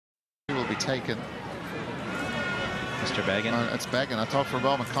will be taken. Mr. Beggan. It's Beggan. I thought for a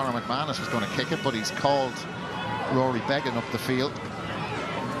moment Conor McManus was going to kick it, but he's called Rory Beggan up the field.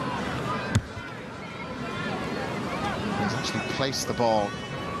 He's actually placed the ball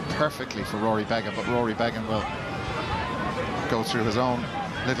perfectly for Rory Beggan, but Rory Beggan will go through his own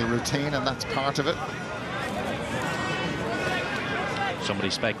little routine, and that's part of it. Somebody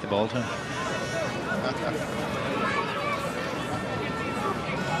spiked the ball to him.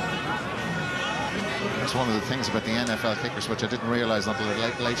 That's one of the things about the NFL kickers, which I didn't realise until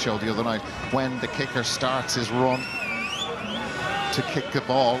the late show the other night. When the kicker starts his run to kick the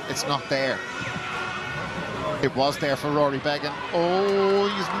ball, it's not there. It was there for Rory Beggan. Oh,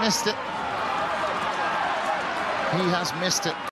 he's missed it. He has missed it.